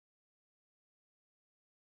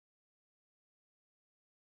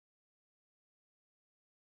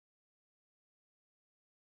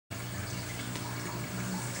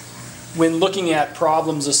when looking at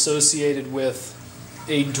problems associated with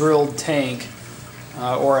a drilled tank,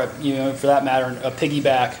 or for that matter, a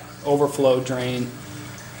piggyback overflow drain,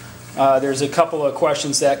 there's a couple of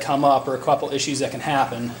questions that come up, or a couple issues that can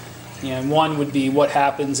happen. And one would be, what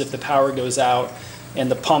happens if the power goes out and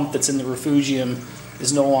the pump that's in the refugium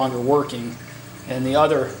is no longer working? And the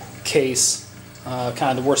other case, kind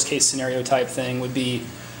of the worst case scenario type thing, would be,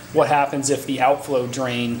 what happens if the outflow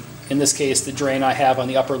drain, in this case the drain I have on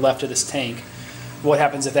the upper left of this tank, what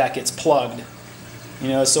happens if that gets plugged?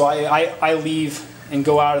 So I leave and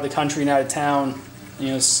go out of the country and out of town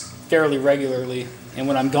fairly regularly, and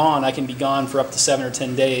when I'm gone, I can be gone for up to 7 or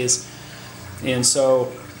 10 days. And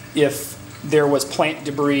so if there was plant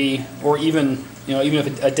debris, or even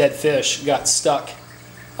if a dead fish got stuck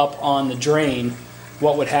up on the drain,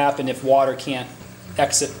 what would happen if water can't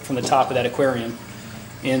exit from the top of that aquarium?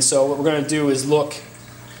 And so what we're going to do is look,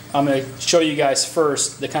 I'm going to show you guys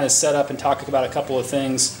first the kind of setup and talk about a couple of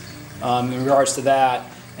things in regards to that,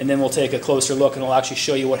 and then we'll take a closer look and I'll actually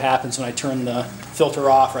show you what happens when I turn the filter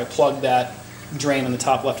off, or I plug that drain on the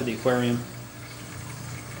top left of the aquarium.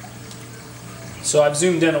 So I've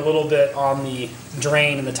zoomed in a little bit on the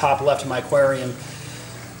drain in the top left of my aquarium,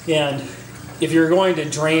 and if you're going to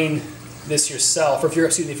drain this yourself, or if you're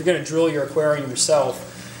going to drill your aquarium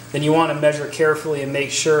yourself, then you want to measure carefully and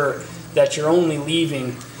make sure that you're only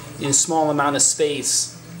leaving a small amount of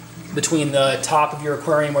space between the top of your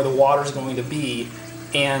aquarium where the water is going to be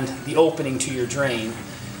and the opening to your drain.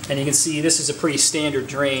 And you can see this is a pretty standard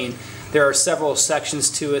drain. There are several sections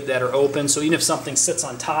to it that are open, so even if something sits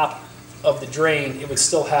on top of the drain, it would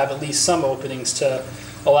still have at least some openings to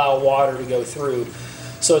allow water to go through.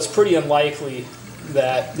 So it's pretty unlikely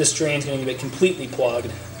that this drain is going to get completely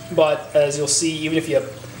plugged. But as you'll see, even if you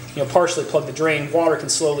partially plug the drain, water can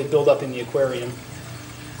slowly build up in the aquarium.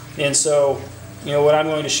 And so, what I'm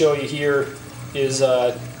going to show you here is,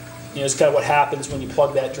 is kind of what happens when you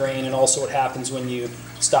plug that drain, and also what happens when you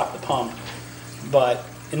stop the pump. But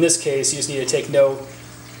in this case, you just need to take note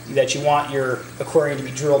that you want your aquarium to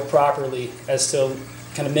be drilled properly, as to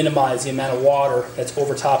kind of minimize the amount of water that's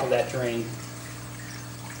over top of that drain.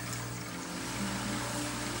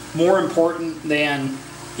 More important than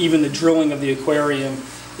even the drilling of the aquarium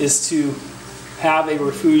is to have a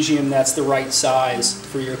refugium that's the right size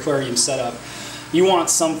for your aquarium setup. You want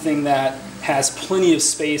something that has plenty of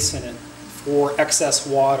space in it for excess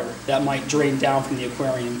water that might drain down from the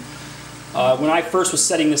aquarium. When I first was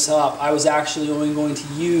setting this up, I was actually only going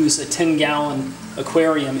to use a 10-gallon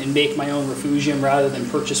aquarium and make my own refugium rather than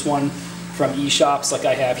purchase one from e-shops like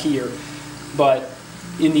I have here. But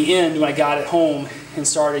in the end, when I got it home and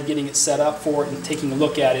started getting it set up for it and taking a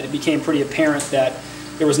look at it, it became pretty apparent that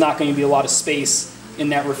there was not going to be a lot of space in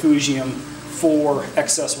that refugium for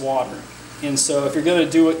excess water. And so if you're going to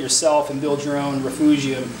do it yourself and build your own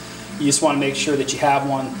refugium, you just want to make sure that you have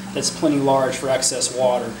one that's plenty large for excess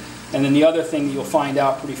water. And then the other thing that you'll find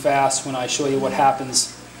out pretty fast when I show you what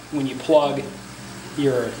happens when you plug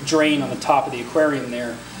your drain on the top of the aquarium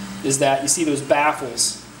there is that you see those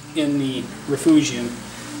baffles in the refugium.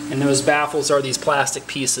 And those baffles are these plastic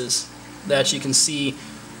pieces that you can see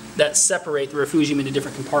that separate the refugium into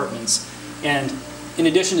different compartments. And in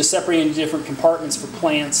addition to separating into different compartments for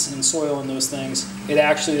plants and soil and those things, it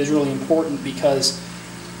actually is really important because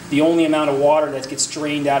the only amount of water that gets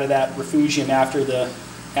drained out of that refugium after the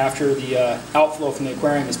outflow from the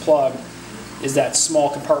aquarium is plugged is that small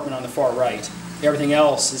compartment on the far right. Everything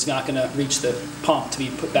else is not going to reach the pump to be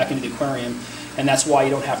put back into the aquarium, and that's why you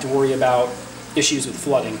don't have to worry about issues with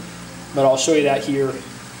flooding. But I'll show you that here.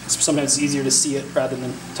 Sometimes it's easier to see it rather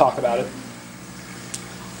than talk about it.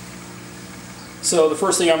 So the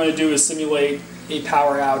first thing I'm going to do is simulate a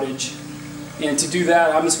power outage, and to do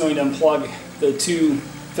that I'm just going to unplug the two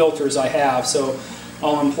filters I have. So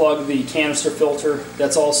I'll unplug the canister filter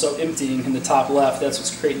that's also emptying in the top left. That's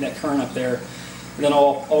what's creating that current up there. And then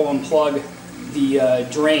I'll unplug the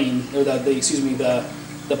drain, or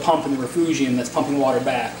the pump in the refugium that's pumping water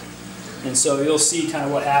back. And so you'll see kind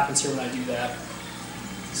of what happens here when I do that.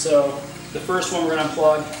 So the first one we're going to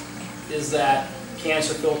unplug is that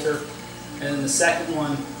canister filter, and then the second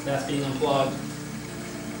one that's being unplugged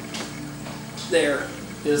there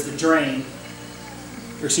is the drain,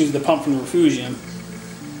 or excuse me, the pump from the refugium.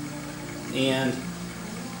 And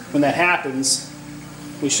when that happens,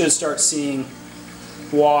 we should start seeing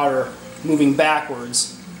water moving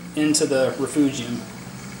backwards into the refugium.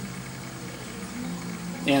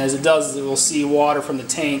 And as it does, we'll see water from the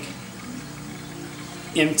tank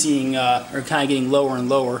emptying, or kind of getting lower and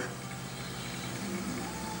lower.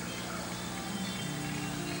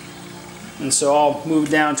 And so I'll move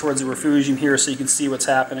down towards the refugium here so you can see what's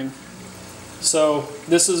happening. So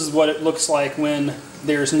this is what it looks like when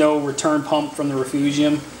there's no return pump from the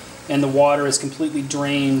refugium and the water is completely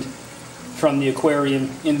drained from the aquarium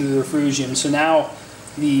into the refugium. So now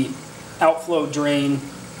the outflow drain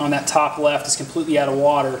on that top left is completely out of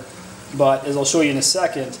water, but as I'll show you in a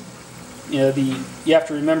second, you have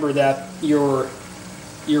to remember that your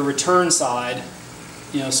return side,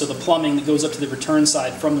 so the plumbing that goes up to the return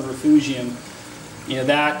side from the refugium,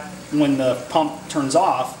 that when the pump turns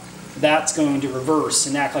off, that's going to reverse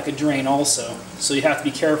and act like a drain also. So you have to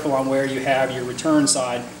be careful on where you have your return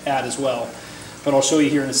side at as well. But I'll show you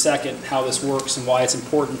here in a second how this works and why it's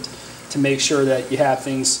important to make sure that you have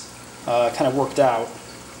things kind of worked out.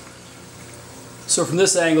 So from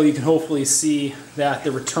this angle you can hopefully see that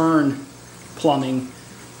the return plumbing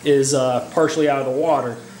is partially out of the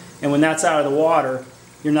water. And when that's out of the water,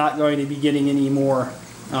 you're not going to be getting any more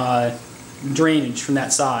drainage from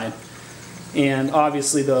that side. And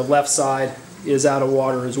obviously the left side is out of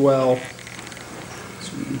water as well.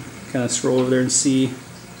 So we can kind of scroll over there and see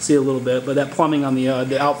a little bit, but that plumbing on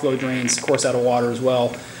the outflow drains, of course, out of water as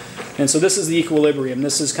well. And so this is the equilibrium.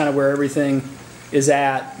 This is kind of where everything is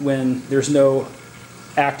at when there's no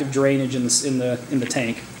active drainage in the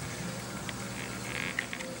tank.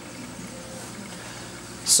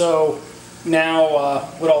 So now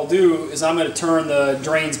what I'll do is I'm going to turn the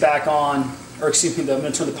drains back on, or excuse me, I'm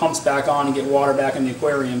going to turn the pumps back on and get water back in the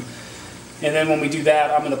aquarium. And then when we do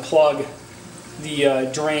that, I'm going to plug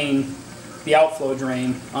the drain, the outflow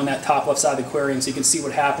drain, on that top left side of the aquarium so you can see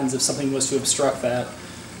what happens if something was to obstruct that,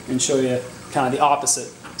 and show you kind of the opposite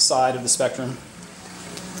side of the spectrum.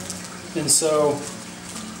 And so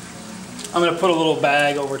I'm going to put a little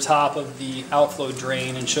bag over top of the outflow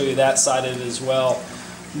drain and show you that side of it as well.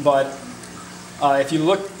 But if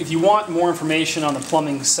you want more information on the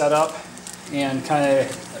plumbing setup, and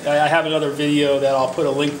I have another video that I'll put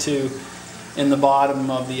a link to in the bottom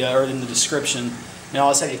of the or in the description, and I'll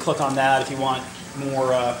just have you click on that if you want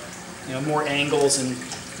more more angles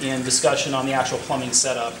and discussion on the actual plumbing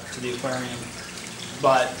setup to the aquarium.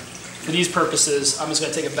 But for these purposes, I'm just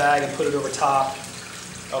going to take a bag and put it over top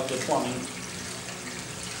of the plumbing.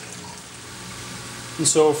 And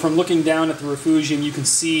so from looking down at the refugium, you can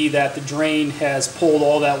see that the drain has pulled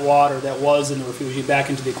all that water that was in the refugium back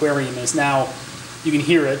into the aquarium, and is now, you can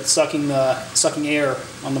hear it sucking air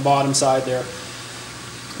on the bottom side there.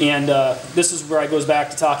 And this is where it goes back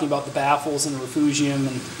to talking about the baffles in the refugium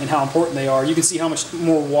and how important they are. You can see how much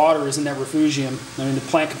more water is in that refugium. I mean, the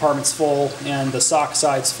plant compartment's full and the sock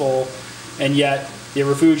side's full, and yet the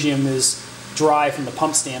refugium is dry from the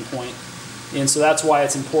pump standpoint. And so that's why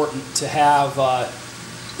it's important to have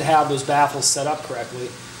those baffles set up correctly.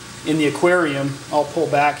 In the aquarium, I'll pull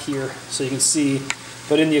back here so you can see,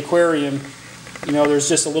 but in the aquarium, there's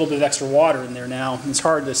just a little bit of extra water in there now. It's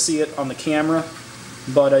hard to see it on the camera,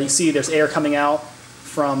 but you see there's air coming out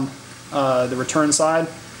from the return side,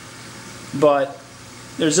 but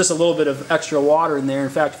there's just a little bit of extra water in there. In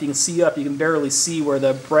fact, if you can see up, you can barely see where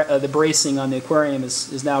the bracing on the aquarium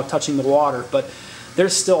is now touching the water, but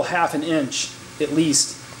there's still ½ an inch at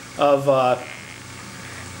least of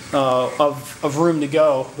room to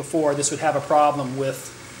go before this would have a problem with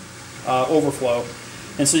overflow.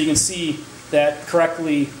 And so you can see that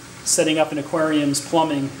correctly setting up an aquarium's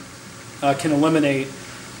plumbing can eliminate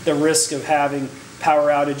the risk of having power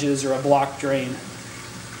outages or a blocked drain.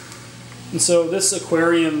 And so this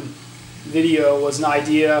aquarium video was an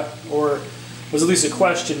idea, or was at least a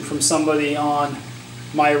question from somebody on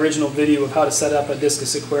my original video of how to set up a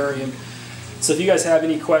Discus aquarium. So if you guys have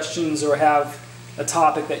any questions or have a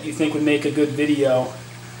topic that you think would make a good video,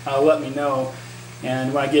 let me know,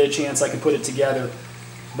 and when I get a chance I can put it together.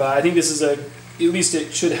 But I think this is at least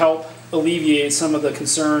it should help alleviate some of the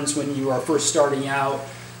concerns when you are first starting out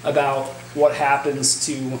about what happens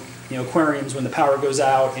to aquariums when the power goes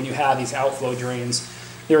out and you have these outflow drains.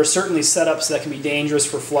 There are certainly setups that can be dangerous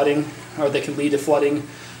for flooding, or that can lead to flooding,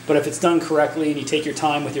 but if it's done correctly and you take your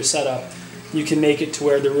time with your setup, you can make it to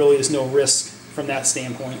where there really is no risk from that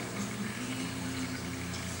standpoint.